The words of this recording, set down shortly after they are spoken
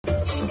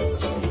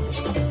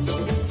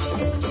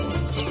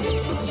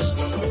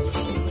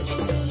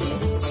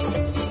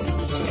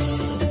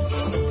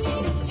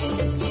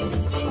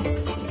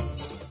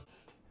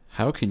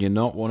How can you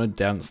not want to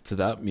dance to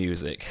that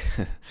music?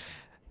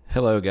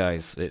 Hello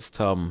guys, it's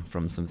Tom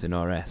from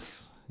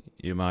SumthinRS.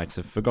 You might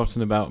have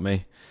forgotten about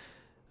me,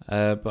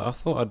 but I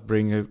thought I'd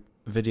bring a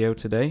video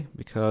today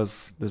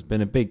because there's been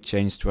a big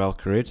change to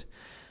Kharid,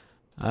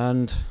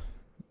 and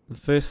the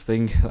first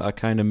thing that I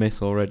kind of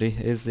miss already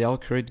is the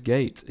Kharid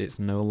gate. It's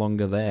no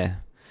longer there.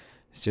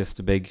 It's just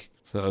a big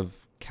sort of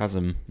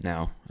chasm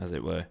now, as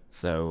it were.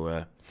 So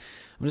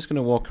I'm just going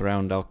to walk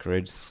around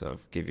Kharid, sort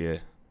of give you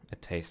a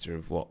taster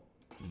of what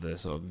the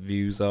sort of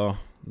views are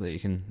that you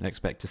can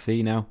expect to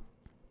see now.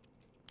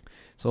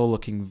 It's all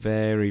looking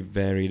very,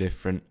 very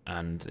different,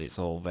 and it's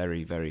all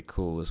very, very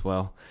cool as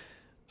well.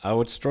 I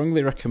would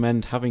strongly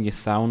recommend having your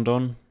sound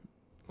on,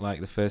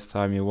 like the first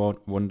time you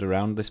wander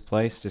around this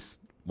place, just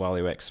while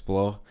you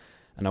explore.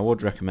 And I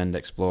would recommend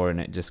exploring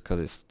it just because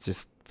it's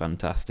just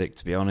fantastic,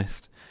 to be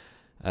honest.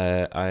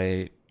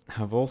 I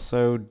have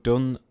also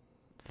done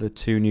the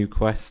 2 new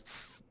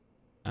quests.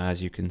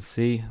 As you can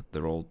see,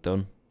 they're all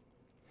done.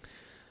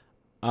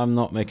 I'm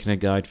not making a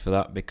guide for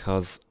that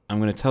because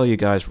I'm going to tell you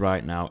guys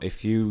right now,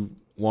 if you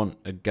want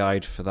a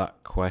guide for that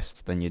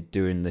quest, then you're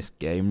doing this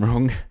game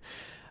wrong.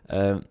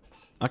 I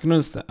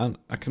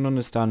can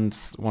understand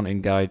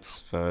wanting guides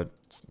for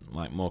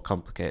like more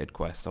complicated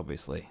quests,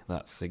 obviously,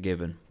 that's a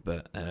given,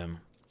 but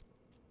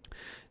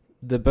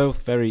they're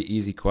both very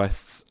easy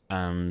quests,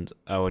 and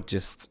I would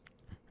just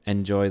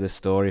enjoy the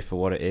story for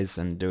what it is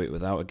and do it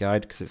without a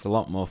guide because it's a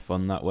lot more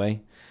fun that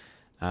way.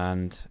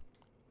 And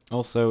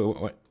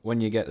also,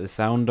 when you get the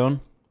sound on,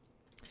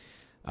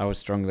 I would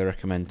strongly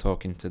recommend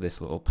talking to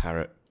this little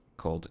parrot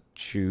called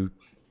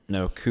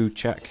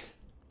Kuchak.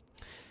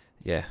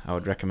 Yeah, I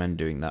would recommend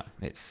doing that.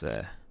 It's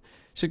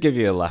should give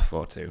you a laugh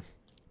or two.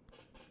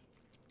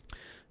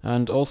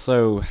 And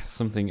also,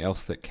 something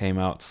else that came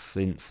out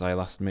since I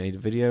last made a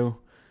video,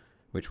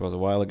 which was a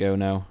while ago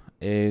now,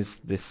 is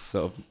this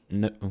sort of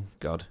the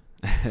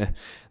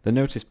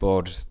notice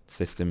board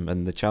system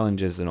and the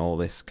challenges and all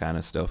this kind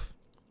of stuff.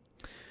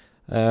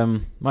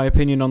 My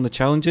opinion on the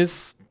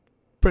challenges,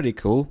 pretty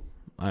cool,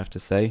 I have to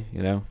say.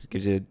 You know, it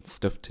gives you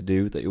stuff to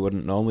do that you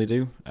wouldn't normally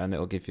do, and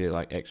it'll give you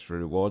like extra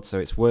rewards, so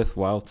it's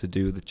worthwhile to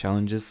do the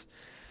challenges.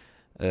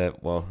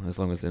 Well, as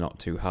long as they're not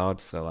too hard.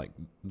 So like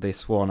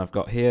this one I've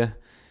got here,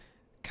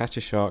 catch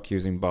a shark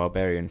using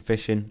barbarian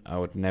fishing. I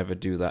would never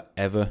do that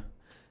ever,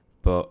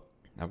 but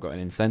I've got an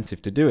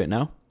incentive to do it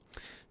now,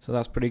 so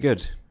that's pretty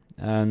good.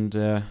 And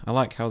I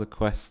like how the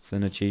quests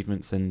and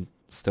achievements and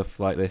stuff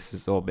like this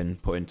has all been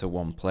put into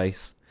one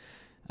place.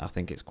 I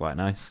think it's quite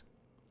nice.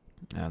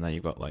 And then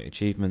you've got like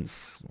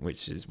achievements,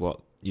 which is what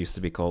used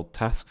to be called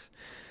tasks.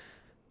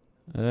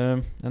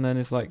 And then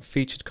there's like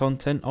featured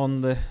content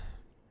on the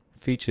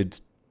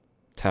featured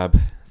tab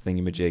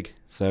thingamajig.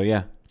 So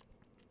yeah,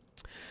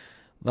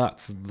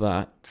 that's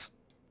that.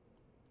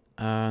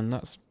 And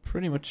that's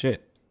pretty much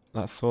it.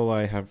 That's all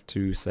I have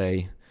to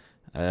say.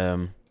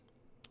 I'll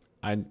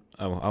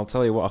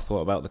tell you what I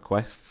thought about the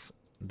quests,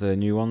 the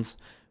new ones.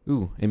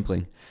 Ooh,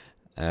 Impling.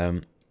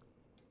 The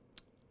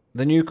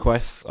new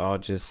quests are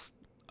just,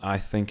 I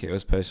think it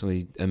was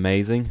personally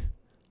amazing.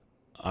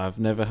 I've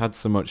never had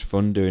so much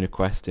fun doing a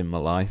quest in my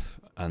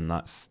life, and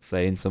that's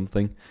saying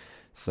something.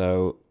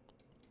 So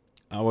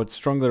I would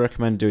strongly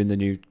recommend doing the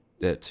new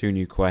 2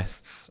 new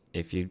quests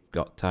if you've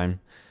got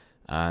time,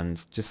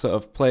 and just sort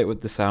of play it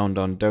with the sound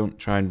on. Don't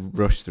try and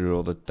rush through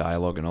all the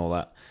dialogue and all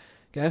that.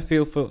 Get a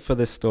feel for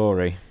the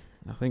story.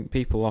 I think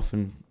people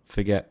often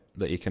forget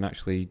that you can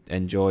actually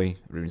enjoy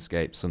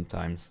RuneScape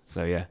sometimes.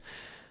 So yeah,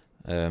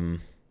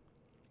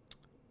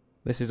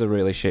 this is a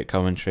really shit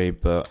commentary,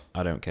 but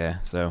I don't care.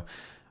 So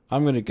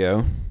I'm gonna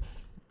go.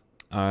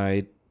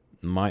 I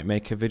might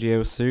make a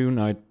video soon.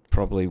 I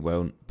probably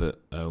won't,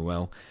 but oh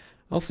well.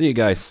 I'll see you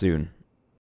guys soon.